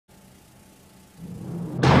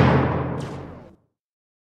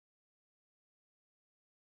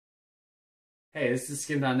Hey, this is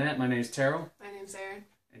Skim.net. My name is Terrell. My name's Erin.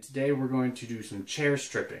 And today we're going to do some chair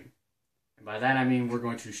stripping. And by that I mean we're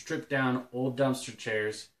going to strip down old dumpster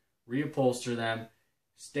chairs, reupholster them,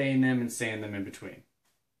 stain them, and sand them in between.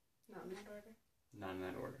 Not in that order. Not in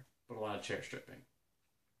that order, but a lot of chair stripping.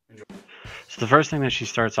 Enjoy. So the first thing that she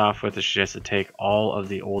starts off with is she has to take all of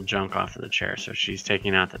the old junk off of the chair. So she's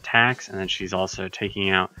taking out the tacks, and then she's also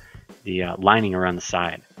taking out the lining around the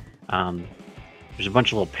side. There's a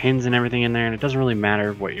bunch of little pins and everything in there, and it doesn't really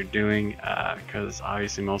matter what you're doing because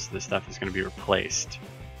obviously most of this stuff is going to be replaced.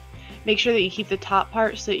 Make sure that you keep the top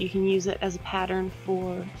part so that you can use it as a pattern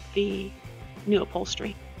for the new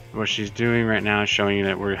upholstery. What she's doing right now is showing you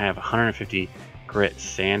that we have 150 grit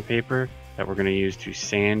sandpaper that we're going to use to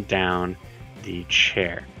sand down the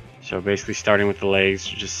chair. So basically starting with the legs,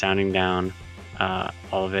 just sanding down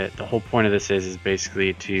all of it. The whole point of this is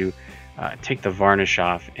basically to take the varnish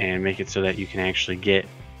off and make it so that you can actually get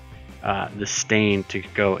the stain to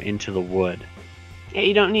go into the wood. Yeah,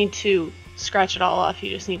 you don't need to scratch it all off,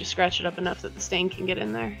 you just need to scratch it up enough that the stain can get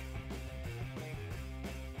in there.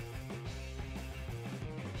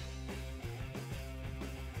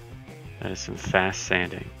 That is some fast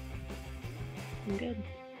sanding. I'm good.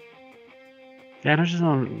 Yeah,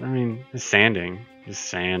 I mean, it's sanding. Just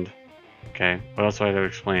sand. Okay, what else do I have to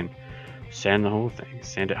explain? Sand the whole thing.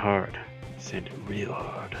 Sand it hard. Sand it real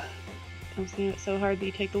hard. Don't sand it so hard that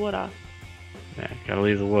you take the wood off. Yeah, gotta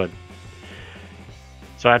leave the wood.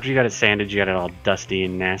 So after you got it sanded, you got it all dusty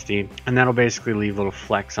and nasty, and that'll basically leave little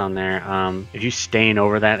flecks on there. If you stain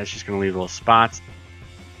over that, it's just gonna leave little spots.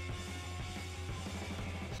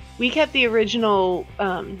 We kept the original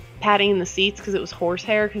padding in the seats because it was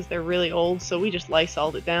horsehair because they're really old, so we just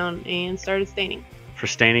Lysoled it down and started staining. For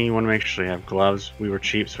staining, you want to make sure you have gloves. We were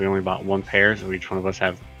cheap, so we only bought one pair, so each one of us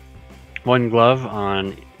have one glove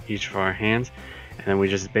on each of our hands. And then we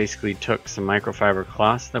just basically took some microfiber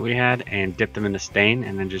cloths that we had and dipped them into stain,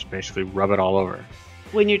 and then just basically rub it all over.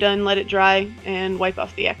 When you're done, let it dry and wipe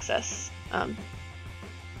off the excess. As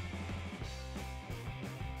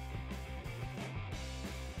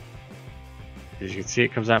you can see,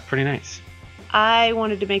 it comes out pretty nice. I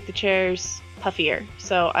wanted to make the chairs puffier,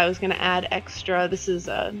 so I was going to add extra. This is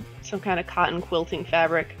some kind of cotton quilting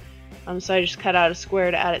fabric, so I just cut out a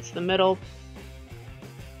square to add it to the middle.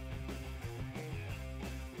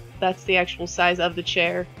 That's the actual size of the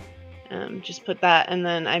chair. Just put that, and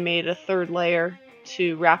then I made a third layer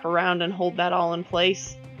to wrap around and hold that all in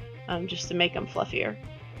place, just to make them fluffier.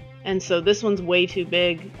 And so this one's way too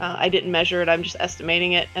big. I didn't measure it, I'm just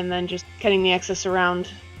estimating it, and then just cutting the excess around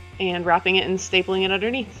and wrapping it and stapling it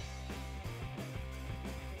underneath.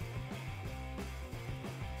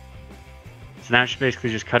 So now she's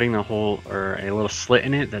basically just cutting the hole, or a little slit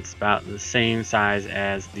in it that's about the same size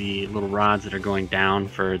as the little rods that are going down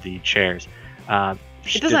for the chairs.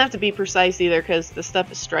 It doesn't have to be precise either because the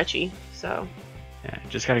stuff is stretchy, so. Yeah,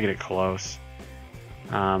 just gotta get it close.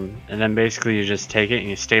 And then basically you just take it and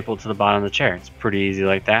you staple it to the bottom of the chair. It's pretty easy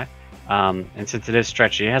like that. And since it is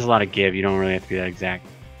stretchy, it has a lot of give, you don't really have to be that exact.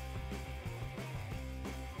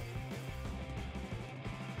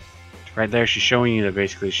 Right there, she's showing you that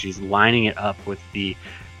basically she's lining it up with the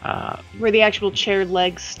where the actual chair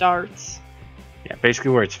leg starts. Yeah,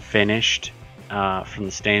 basically where it's finished from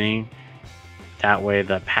the staining. That way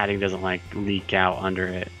the padding doesn't like leak out under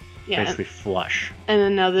it. Yeah. Basically flush. And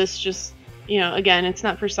then now this just, you know, again, it's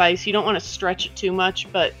not precise. You don't want to stretch it too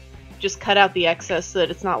much, but just cut out the excess so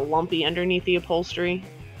that it's not lumpy underneath the upholstery.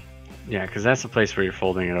 Yeah, because that's the place where you're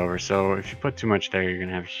folding it over. So if you put too much there, you're going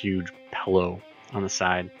to have a huge pillow on the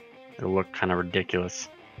side. It'll look kind of ridiculous.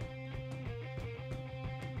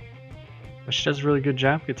 But she does a really good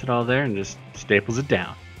job, gets it all there and just staples it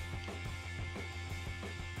down.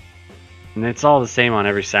 And it's all the same on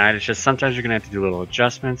every side. It's just sometimes you're going to have to do little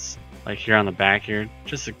adjustments, like here on the back here,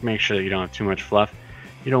 just to make sure that you don't have too much fluff.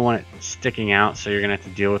 You don't want it sticking out, so you're going to have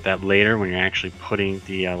to deal with that later when you're actually putting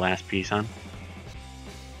the last piece on.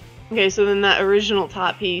 Okay, so then that original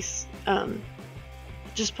top piece,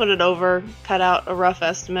 just put it over, cut out a rough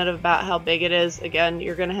estimate of about how big it is. Again,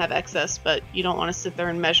 you're going to have excess, but you don't want to sit there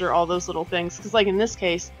and measure all those little things, because like in this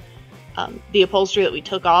case, the upholstery that we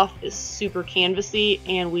took off is super canvasy,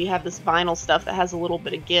 and we have this vinyl stuff that has a little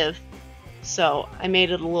bit of give. So I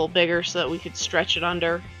made it a little bigger so that we could stretch it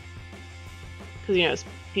under, because you know, as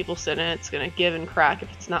people sit in it, it's going to give and crack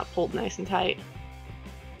if it's not pulled nice and tight.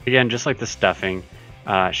 Again, just like the stuffing,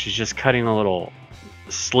 she's just cutting a little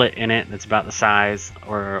slit in it that's about the size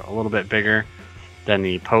or a little bit bigger than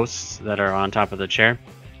the posts that are on top of the chair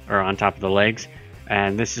or on top of the legs,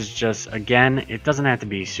 And this is just, again, it doesn't have to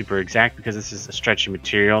be super exact because this is a stretchy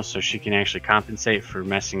material, so she can actually compensate for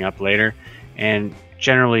messing up later. And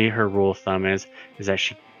generally her rule of thumb is that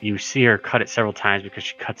you see her cut it several times because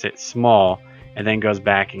she cuts it small and then goes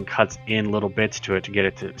back and cuts in little bits to it to get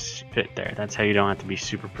it to fit there. That's how you don't have to be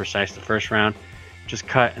super precise the first round. Just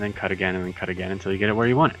cut and then cut again and then cut again until you get it where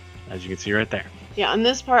you want it, as you can see right there. Yeah, on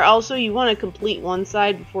this part also, you want to complete one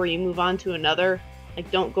side before you move on to another. Like,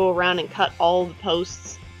 don't go around and cut all the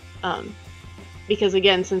posts, because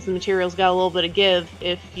again, since the material's got a little bit of give,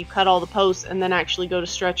 if you cut all the posts and then actually go to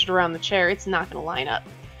stretch it around the chair, it's not going to line up.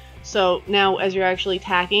 So now, as you're actually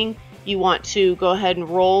tacking, you want to go ahead and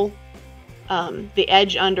roll the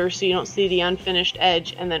edge under so you don't see the unfinished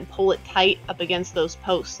edge, and then pull it tight up against those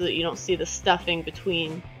posts so that you don't see the stuffing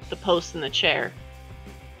between the posts and the chair.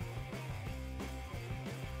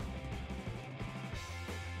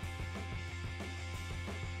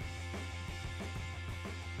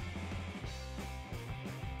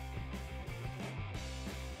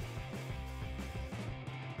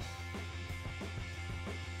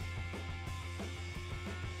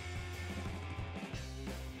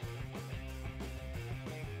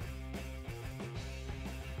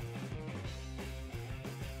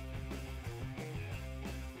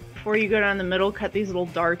 Before you go down the middle, cut these little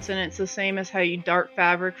darts in it. It's the same as how you dart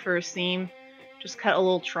fabric for a seam. Just cut a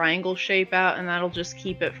little triangle shape out, and that'll just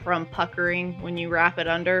keep it from puckering when you wrap it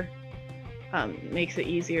under. Makes it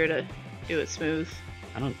easier to do it smooth.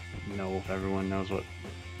 I don't know if everyone knows what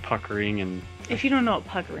puckering and... If you don't know what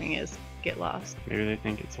puckering is, get lost. Maybe they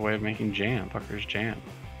think it's a way of making jam. Pucker's jam.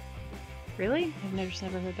 Really? I've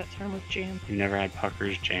never heard that term with jam. You've never had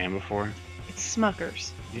Pucker's jam before? It's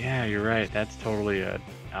Smuckers. Yeah, you're right. That's totally a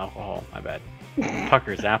alcohol. My bad.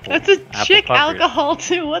 Pucker's apple. That's a apple chick Puckers. alcohol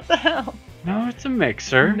too. What the hell? No, it's a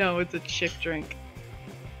mixer. No, it's a chick drink.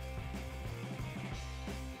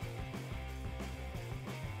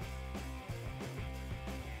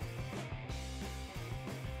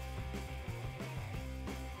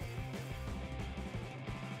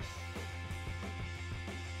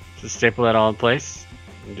 So staple that all in place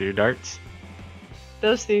and do your darts.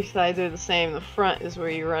 Those three sides are the same. The front is where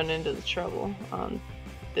you run into the trouble on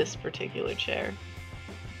this particular chair.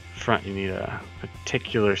 Front, you need a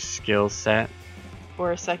particular skill set.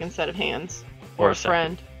 Or a second set of hands. Or Or a a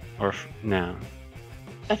friend. No.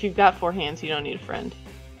 If you've got 4 hands, you don't need a friend.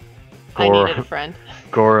 I Goro, needed a friend.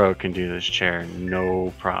 Goro can do this chair,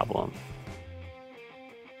 no problem.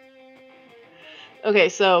 Okay,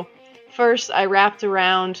 so first I wrapped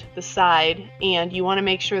around the side, and you want to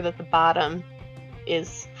make sure that the bottom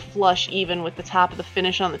is flush even with the top of the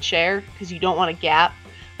finish on the chair, because you don't want a gap.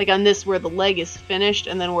 Like on this, where the leg is finished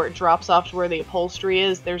and then where it drops off to where the upholstery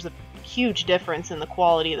is, there's a huge difference in the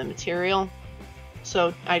quality of the material.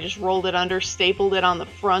 So I just rolled it under, stapled it on the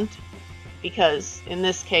front, because in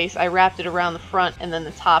this case I wrapped it around the front and then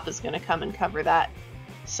the top is going to come and cover that.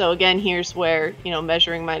 So again, here's where, you know,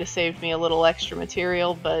 measuring might have saved me a little extra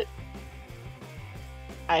material, but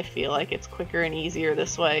I feel like it's quicker and easier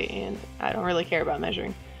this way, and I don't really care about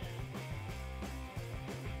measuring.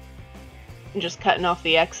 I'm just cutting off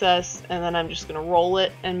the excess, and then I'm just going to roll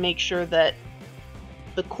it and make sure that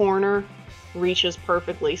the corner reaches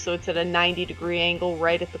perfectly, so it's at a 90-degree angle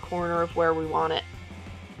right at the corner of where we want it.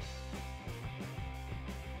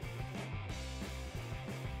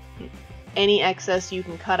 Any excess you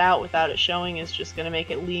can cut out without it showing is just going to make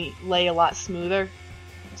it lay a lot smoother,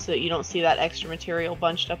 so that you don't see that extra material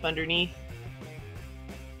bunched up underneath.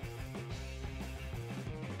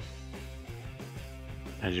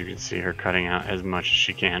 As you can see, her cutting out as much as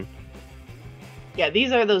she can. Yeah,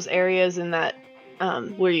 these are those areas in that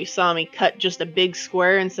where you saw me cut just a big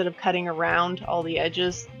square instead of cutting around all the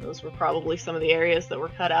edges. Those were probably some of the areas that were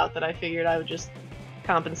cut out that I figured I would just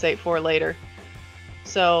compensate for later.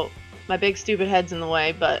 So my big stupid head's in the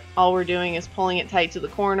way, but all we're doing is pulling it tight to the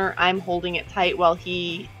corner. I'm holding it tight while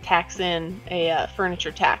he tacks in a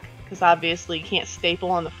furniture tack, because obviously you can't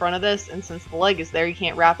staple on the front of this, and since the leg is there, you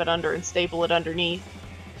can't wrap it under and staple it underneath.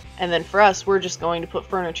 And then for us, we're just going to put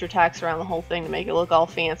furniture tacks around the whole thing to make it look all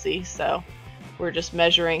fancy. So we're just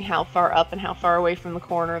measuring how far up and how far away from the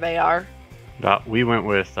corner they are. We went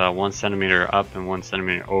with 1 centimeter up and 1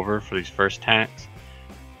 centimeter over for these first tacks.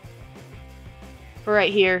 For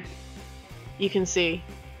right here, you can see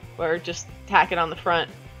we're just tacking on the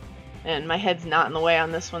front, and my head's not in the way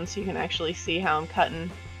on this one, so you can actually see how I'm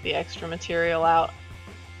cutting the extra material out.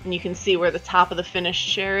 And you can see where the top of the finished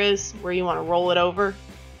chair is, where you want to roll it over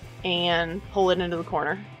and pull it into the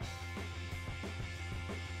corner.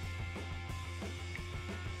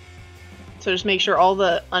 So just make sure all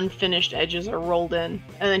the unfinished edges are rolled in.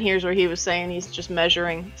 And then here's where he was saying he's just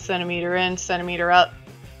measuring centimeter in, centimeter up,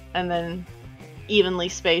 and then evenly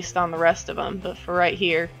spaced on the rest of them. But for right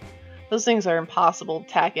here, those things are impossible to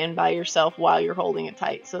tack in by yourself while you're holding it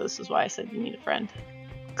tight. So this is why I said you need a friend.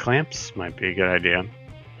 Clamps might be a good idea.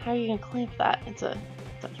 How are you going to clamp that? It's a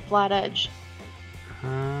flat edge. It's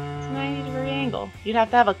a 90-degree angle. You'd have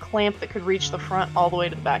to have a clamp that could reach the front all the way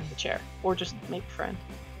to the back of the chair. Or just make a friend.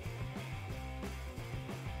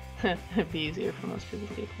 It'd be easier for most people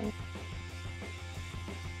to get a clamp.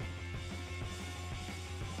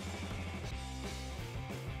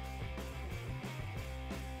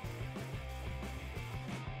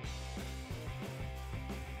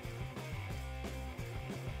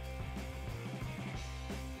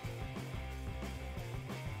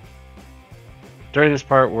 During this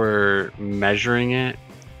part, we're measuring it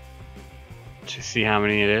to see how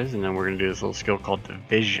many it is, and then we're going to do this little skill called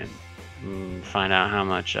division. And find out how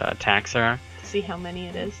much tacks there are. See how many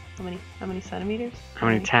it is? How many centimeters? How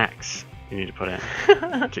many tacks you need to put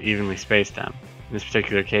in to evenly space them. In this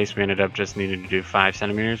particular case, we ended up just needing to do 5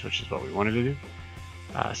 centimeters, which is what we wanted to do.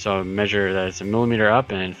 So measure that it's a millimeter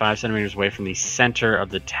up and 5 centimeters away from the center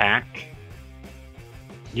of the tack.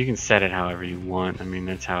 You can set it however you want. I mean,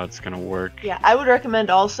 that's how it's going to work. Yeah, I would recommend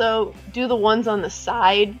also do the ones on the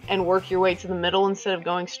side and work your way to the middle instead of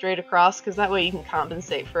going straight across, because that way you can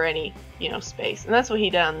compensate for any, space. And that's what he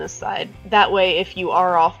did on this side. That way, if you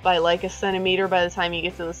are off by like a centimeter by the time you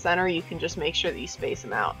get to the center, you can just make sure that you space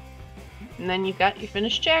them out. And then you've got your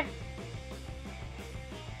finished chair.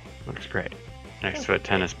 Looks great. Next to a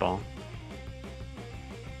tennis ball.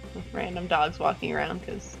 With random dogs walking around,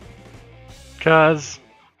 because...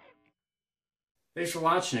 Thanks for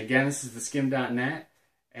watching. Again, this is theskim.net.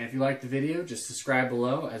 And if you like the video, just subscribe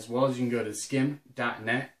below, as well as you can go to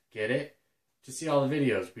skim.net, get it, to see all the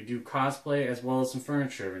videos. We do cosplay as well as some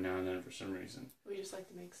furniture every now and then for some reason. We just like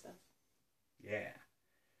to make stuff. Yeah.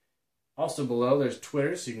 Also below, there's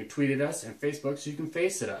Twitter, so you can tweet at us, and Facebook, so you can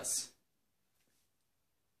face at us.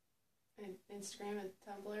 And Instagram and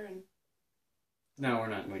Tumblr and... No, we're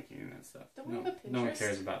not linking any of that stuff. Don't we have a Pinterest? No one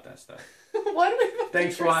cares about that stuff. Why do we have a Pinterest?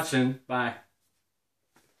 Thanks for watching. Bye.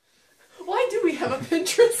 Why do we have a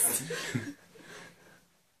Pinterest?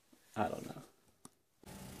 I don't know.